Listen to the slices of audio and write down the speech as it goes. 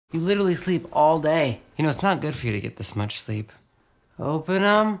You literally sleep all day. You know, it's not good for you to get this much sleep. Open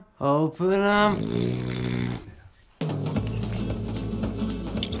them, open them.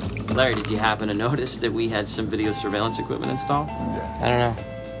 Larry, did you happen to notice that we had some video surveillance equipment installed? I don't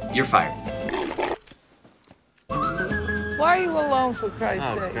know. You're fired. Why are you alone, for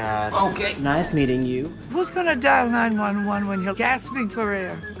Christ's sake? God. Okay. Nice meeting you. Who's gonna dial 911 when you're gasping for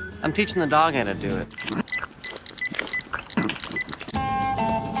air? I'm teaching the dog how to do it.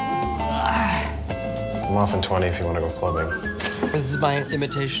 I'm off in 20 if you want to go clubbing. This is my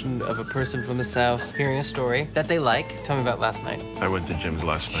imitation of a person from the South hearing a story that they like. Tell me about last night. I went to Jim's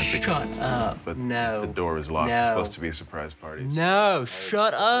last night. Shut up. But No. the door was locked. No. It's supposed to be a surprise party. No,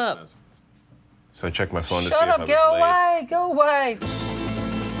 shut up. So I checked my phone to see Shut if up, I was go late. away, go away.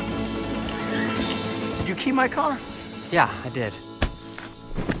 Did you key my car? Yeah, I did.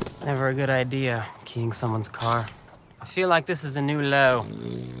 Never a good idea, keying someone's car. I feel like this is a new low.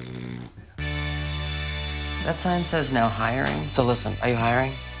 That sign says no hiring. So listen, are you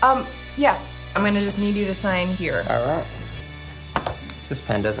hiring? Yes. I'm gonna just need you to sign here. All right. This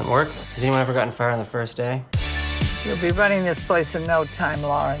pen doesn't work. Has anyone ever gotten fired on the first day? You'll be running this place in no time,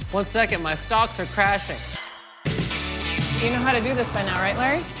 Lawrence. 1 second, my stocks are crashing. You know how to do this by now, right,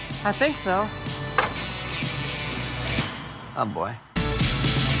 Larry? I think so. Oh, boy.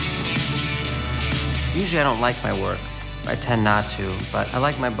 Usually I don't like my work. I tend not to, but I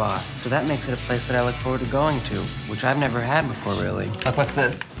like my boss, so that makes it a place that I look forward to going to, which I've never had before, really. Look, what's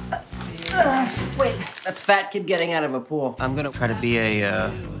this? Wait. That's fat kid getting out of a pool. I'm gonna try to be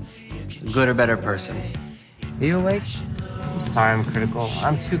a good or better person. Are you awake? I'm sorry I'm critical.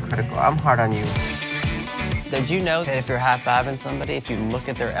 I'm too critical. I'm hard on you. Did you know that if you're high-fiving somebody, if you look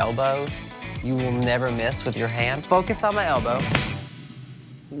at their elbows, you will never miss with your hand? Focus on my elbow.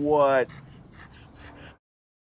 What?